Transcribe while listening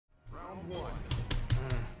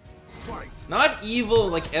Not evil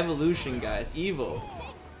like evolution, guys. Evil.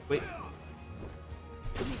 Wait.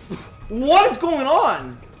 What is going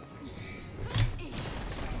on?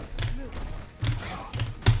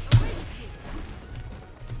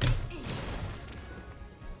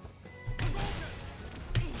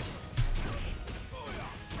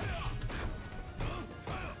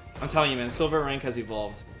 I'm telling you, man, silver rank has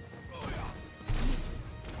evolved.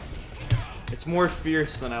 It's more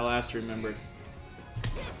fierce than I last remembered.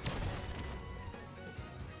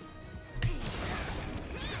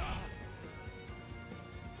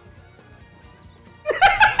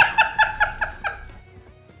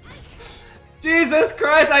 Jesus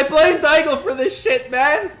Christ, I blame Daigo for this shit,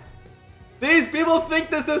 man! These people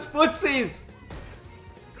think this is footsies!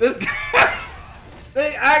 This guy...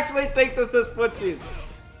 They actually think this is footsies!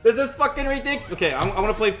 This is fucking ridiculous! Okay, I'm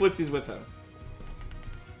gonna play footsies with him.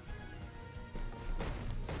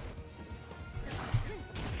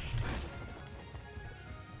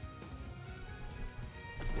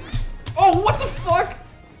 Oh, what the fuck?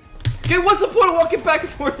 Okay, what's the point of walking back and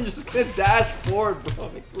forth? You're just gonna dash forward, bro.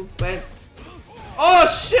 Makes no sense. Oh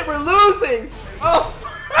shit, we're losing! Oh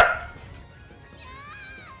fuck!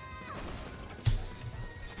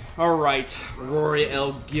 Alright, Rory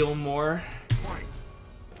L. Gilmore.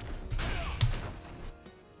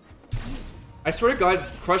 I swear to God,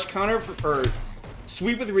 crush counter or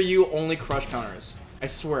sweep with Ryu only crush counters. I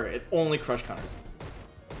swear, it only crush counters.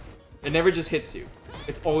 It never just hits you.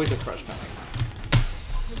 It's always a crush counter.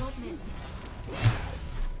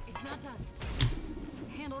 It's not done.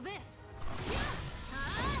 Handle this.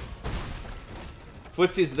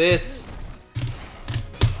 Footsy's this.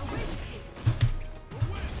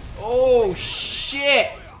 Oh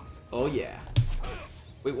shit! Oh yeah.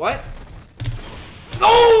 Wait, what?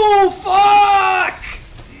 Oh fuck!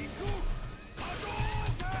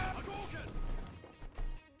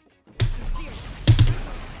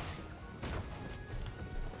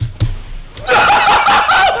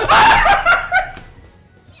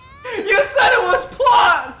 You said it was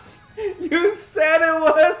plus! You said it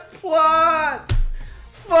was plus!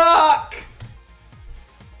 Fuck!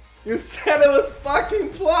 You said it was fucking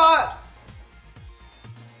plus!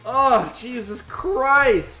 Oh, Jesus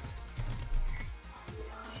Christ!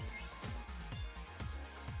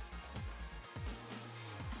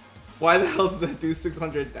 Why the hell did that do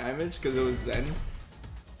 600 damage? Because it was Zen?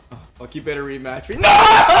 Oh, fuck, you better rematch me. No!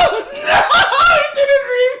 No! He didn't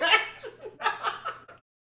rematch me!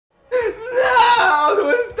 No! It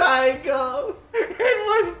was Daigo! It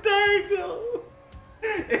was Daigo!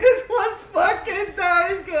 It was fucking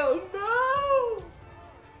Daigo! No!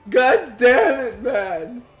 God damn it,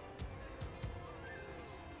 man!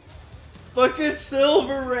 Fucking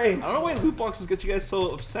silver rank! I don't know why loot boxes get you guys so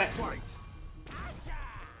upset.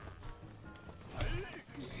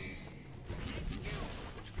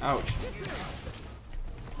 Ouch.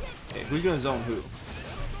 Hey, who's gonna zone who?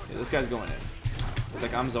 Yeah, this guy's going in. It's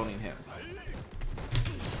like I'm zoning him.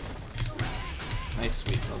 Nice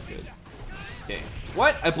sweep, that was good. Okay.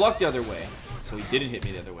 What? I blocked the other way. So he didn't hit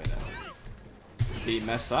me the other way then. Did he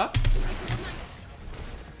mess up?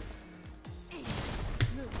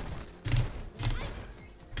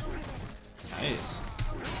 Nice.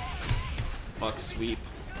 Fuck sweep.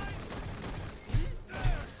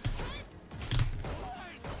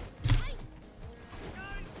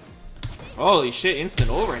 Holy shit, instant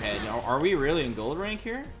overhead. Now, are we really in gold rank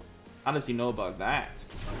here? How does he know about that?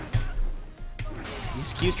 He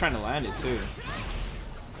just keeps trying to land it too.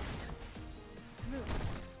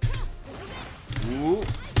 Ooh.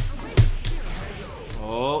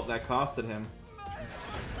 Oh, that costed him.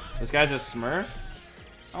 This guy's a smurf?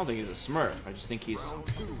 I don't think he's a smurf. I just think he's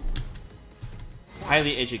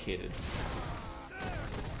highly educated.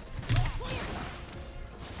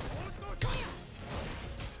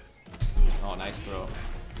 Oh, nice throw.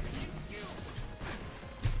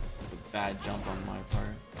 A bad jump on my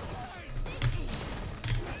part.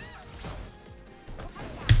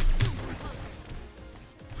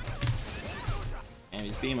 And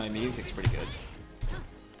he's beating my melee kick's pretty good.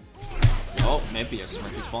 Oh, maybe a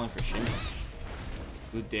smurf. He's falling for shimmies.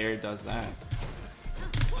 Who dare does that?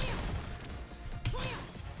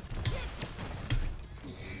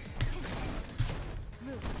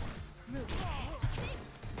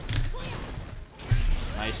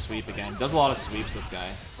 Nice sweep again. Does a lot of sweeps, this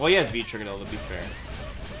guy. Well, he has V-trigger though, to be fair.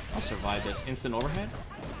 I'll survive this. Instant overhead?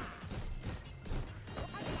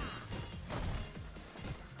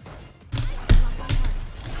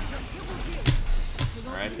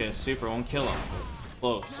 Alright, it's getting super. Won't kill him.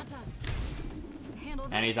 Close.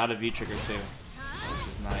 And he's out of V-trigger too. Which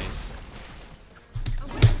is nice.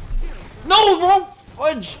 No! Wrong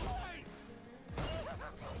fudge!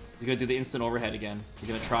 He's gonna do the instant overhead again. He's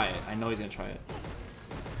gonna try it. I know he's gonna try it.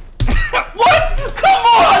 What? Come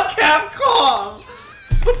on, Capcom!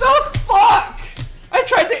 What the fuck? I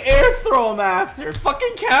tried to air throw him after.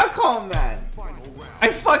 Fucking Capcom, man. I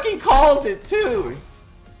fucking called it too.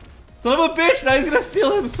 Son of a bitch, now he's gonna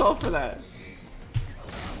feel himself for that.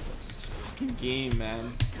 This fucking game,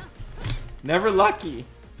 man. Never lucky.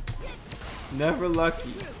 Never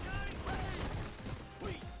lucky.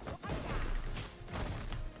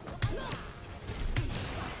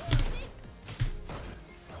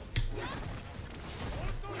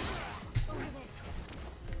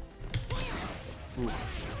 Ooh.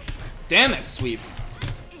 Damn it, sweep.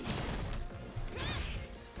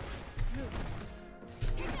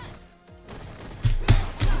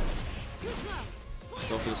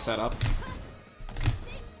 Go for the setup.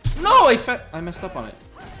 No, I messed up on it.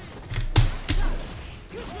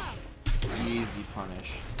 Easy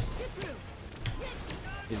punish.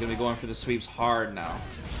 He's gonna be going for the sweeps hard now.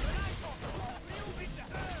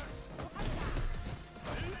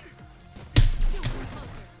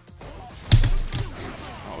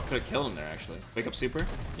 Oh, could have killed him there actually. Wake up super?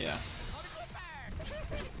 Yeah.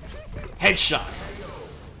 Headshot!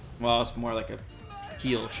 Well, it's more like a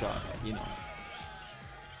heal shot, you know.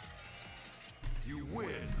 You win.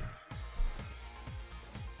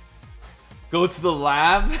 Go to the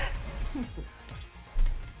lab?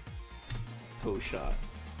 Toe shot.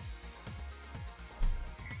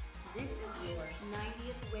 This is your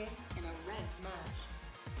 90th win in a ranked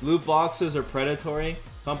match. Loot boxes are predatory.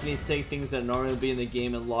 Companies take things that normally be in the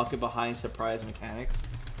game and lock it behind surprise mechanics.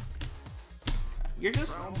 You're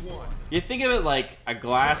just... You think of it like a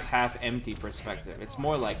glass half empty perspective. It's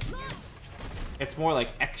more like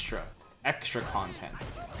extra content.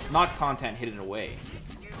 Not content hidden away.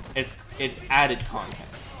 It's added content.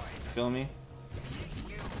 You feel me?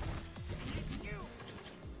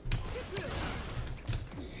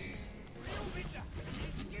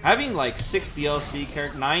 Having like 9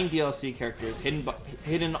 DLC characters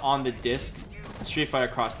hidden on the disc in Street Fighter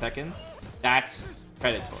Cross Tekken, that's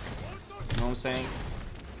predatory. You know what I'm saying?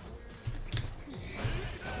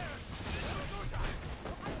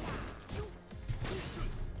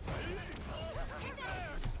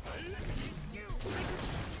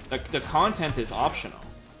 The content is optional.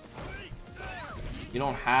 You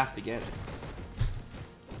don't have to get it.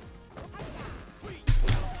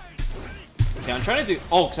 Okay, I'm trying to do...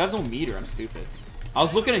 Oh, because I have no meter. I'm stupid. I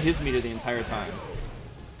was looking at his meter the entire time.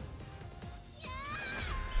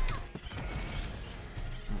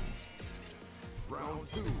 Round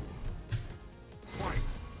 2. Fight.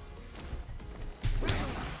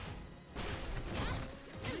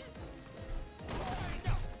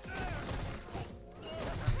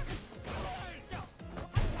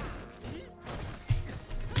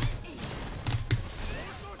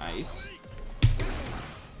 Nice.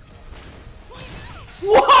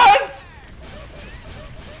 What?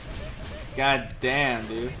 God damn,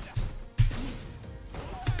 dude.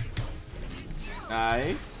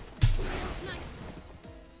 Nice.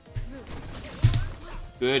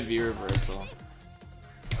 Good V reversal.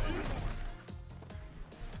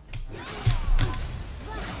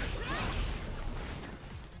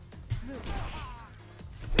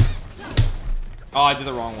 Oh, I did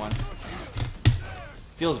the wrong one.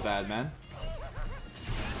 Feels bad, man.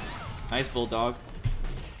 Nice bulldog.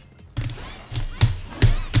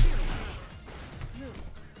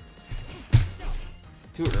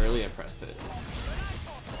 Too early I pressed it.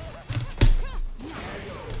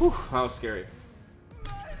 Whew, that was scary.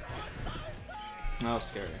 That was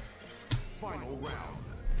scary. Final round.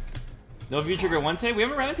 No view trigger one take? We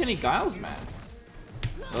haven't ran into any Guiles, man.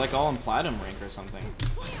 They're like all in platinum rank or something.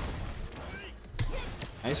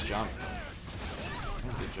 Nice jump.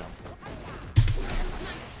 Good jump.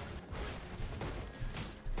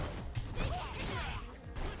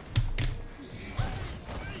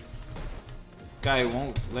 Guy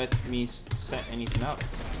won't let me set anything up.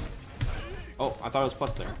 Oh, I thought it was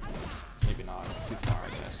plus there. Maybe not. Too far, I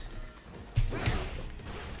guess.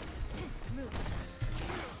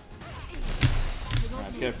 Alright,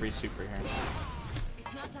 let's get a free super here.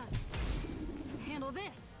 It's not done. Handle this.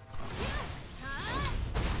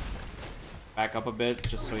 Back up a bit,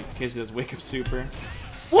 just so in case he does wake up super.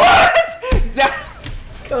 What?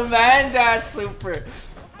 Command dash super.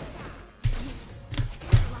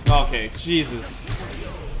 Okay, Jesus.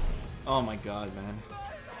 Oh my god, man.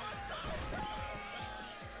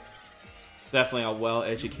 Definitely a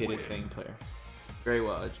well-educated Fang player. Very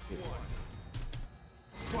well-educated.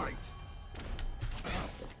 Fight.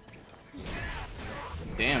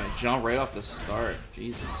 Damn, it jumped right off the start.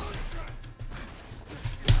 Jesus.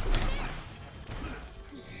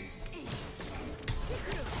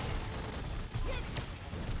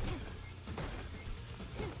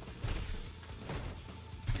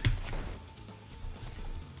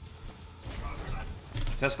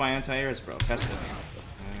 Test my anti-airs, bro. Test it.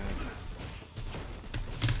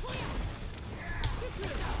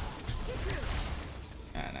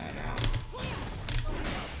 Nah.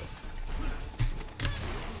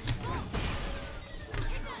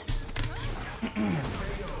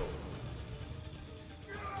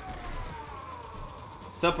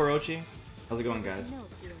 What's up, Orochi? How's it going, guys?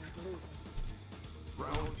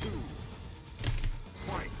 Round 2.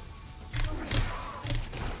 Fight.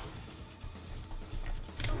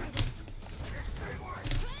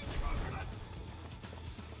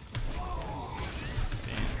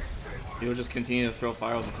 He'll just continue to throw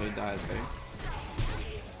fireballs until he dies, right?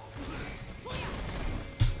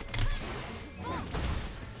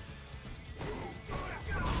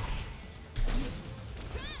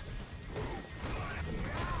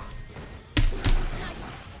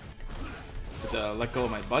 Let go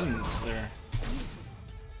of my buttons there.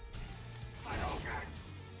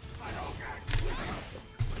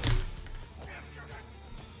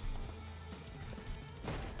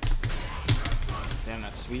 Damn,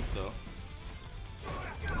 that sweep though.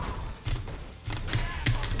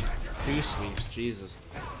 2 sweeps, Jesus.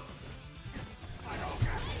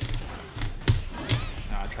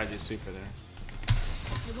 Nah, I tried to do super there.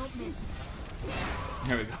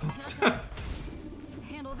 Here we go.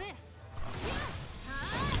 Handle this.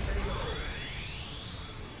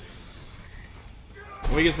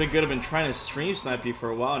 Wig has been good. I've been trying to stream snipe you for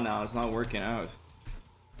a while now. It's not working out.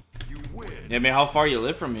 You win. Yeah, I mean, how far you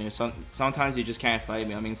live from me? Sometimes you just can't snipe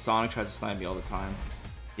me. I mean, Sonic tries to snipe me all the time.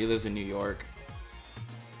 He lives in New York.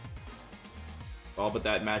 All but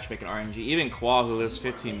that matchmaking RNG. Even Qua, who lives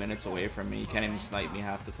 15 minutes away from me, he can't even snipe me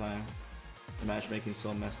half the time. The matchmaking's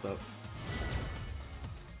so messed up.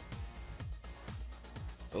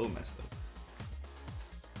 So messed up.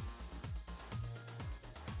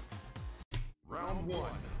 Round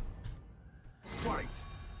 1. Fight.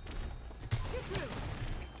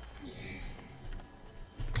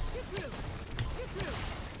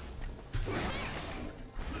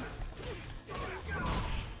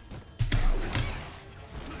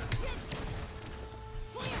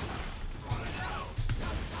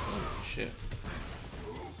 Shit.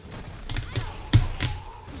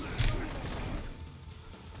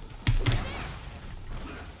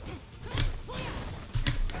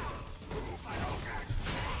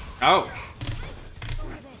 Ouch!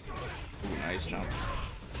 Ooh, nice jump.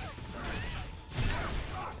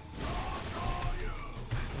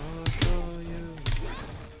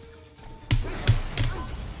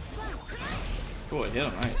 Oh, it hit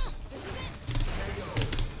him nice.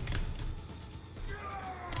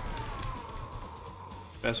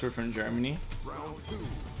 Vesper from Germany.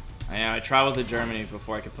 Yeah, I traveled to Germany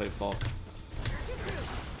before I could play Falke.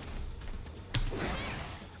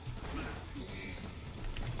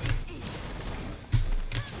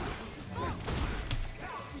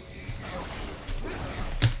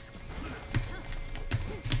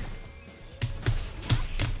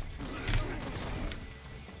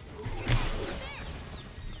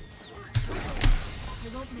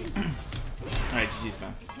 Alright, GG's,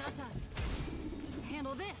 man. It's not done.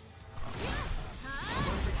 Handle this.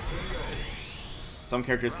 Some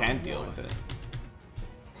characters can't deal with it.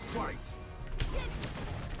 Fight.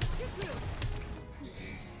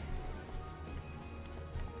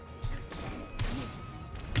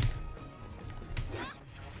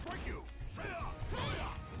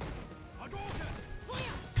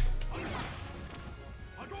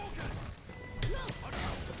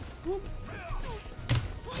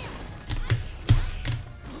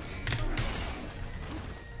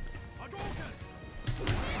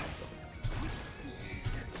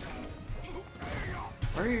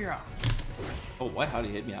 Oh, what? How did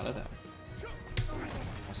he hit me out of that?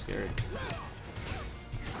 I'm scared.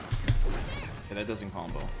 Okay, that doesn't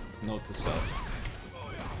combo. Note to self.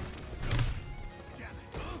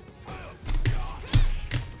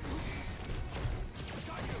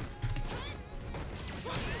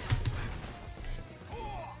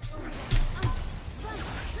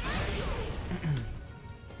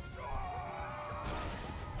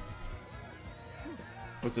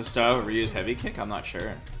 Was the style of Ryu's heavy kick? I'm not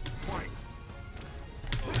sure.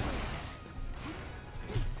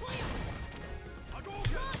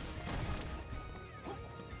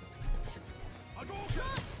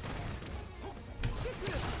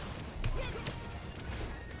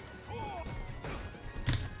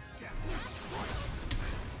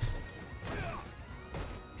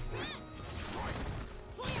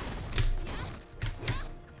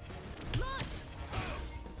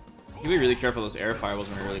 You gotta be really careful of those air fireballs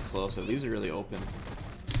when you're really close. It leaves it really open.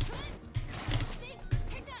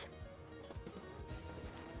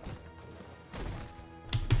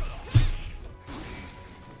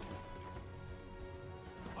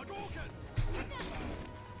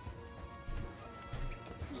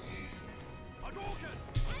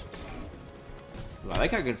 like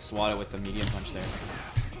how I could swat it with the medium punch there.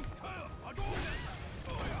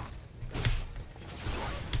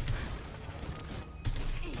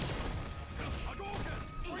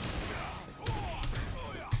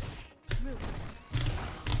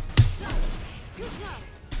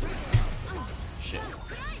 Shit.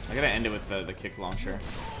 I gotta end it with the kick launcher.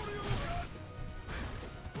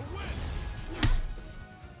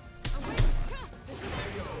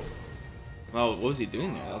 Oh, what was he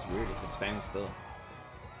doing there? That was weird. He's like standing still.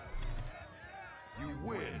 You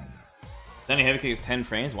win. Then a heavy kick is 10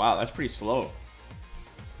 frames? Wow, that's pretty slow.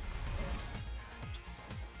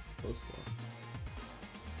 So slow.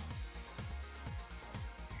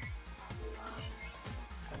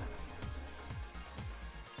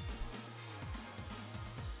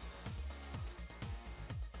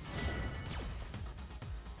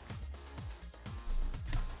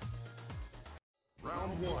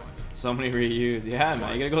 Round 1. So many Ryus. Yeah,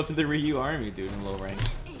 man. You gotta go through the Ryu army, dude, in low rank.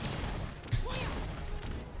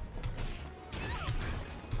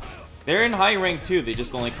 They're in high rank too, they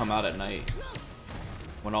just only come out at night.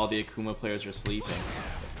 When all the Akuma players are sleeping.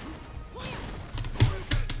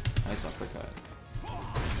 Nice uppercut.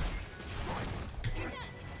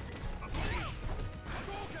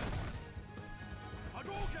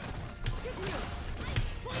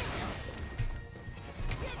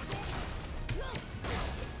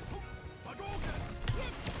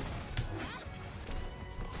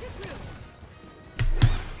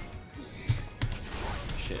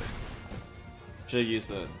 Should have used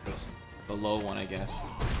the low one, I guess.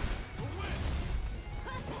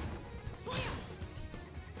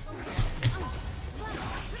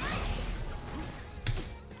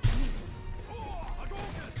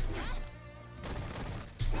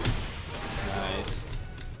 Nice.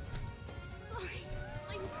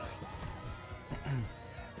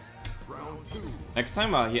 Next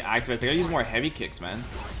time he activates, I gotta use more heavy kicks, man.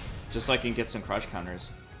 Just so I can get some crush counters.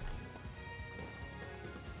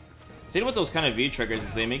 The thing with those kind of V triggers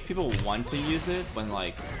is they make people want to use it when,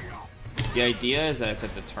 like, the idea is that it's a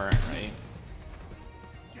deterrent, right?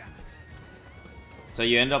 So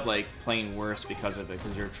you end up like playing worse because of it,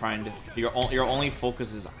 because you're trying to your only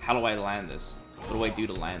focus is how do I land this? What do I do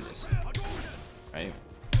to land this? Right?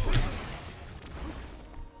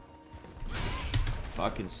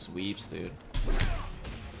 Fucking sweeps, dude.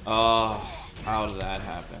 Oh, how did that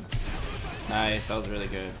happen? Nice, that was really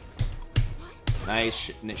good. Nice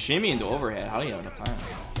shimmy into overhead. How do you have enough time?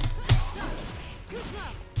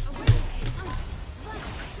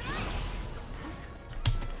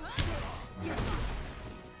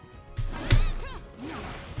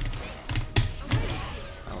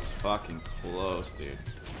 That was fucking close, dude.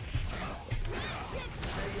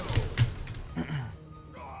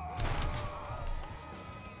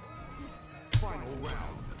 Final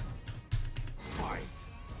round. Fight.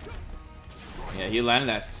 Yeah, he landed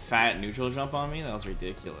that fat neutral jump on me. That was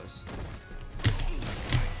ridiculous.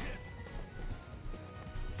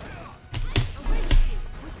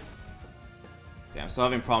 Yeah, I'm still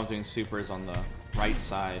having problems doing supers on the right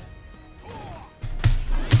side.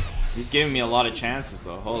 He's giving me a lot of chances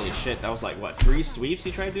though. Holy shit, that was like what, 3 sweeps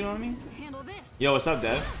he tried doing on me? Yo, what's up,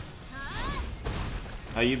 Dev?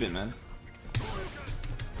 How you been, man?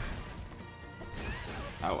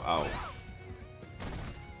 Ow, ow.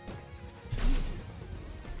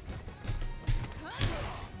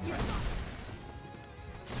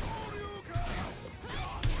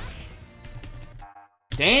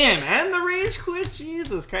 Damn, and the rage quit?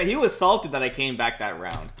 Jesus Christ. He was salty that I came back that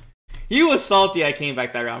round. He was salty I came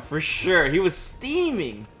back that round, for sure. He was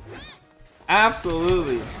steaming.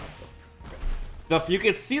 Absolutely. You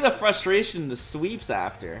could see the frustration in the sweeps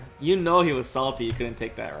after. You know he was salty he couldn't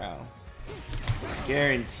take that round.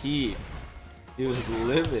 Guaranteed. He was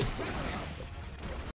livid.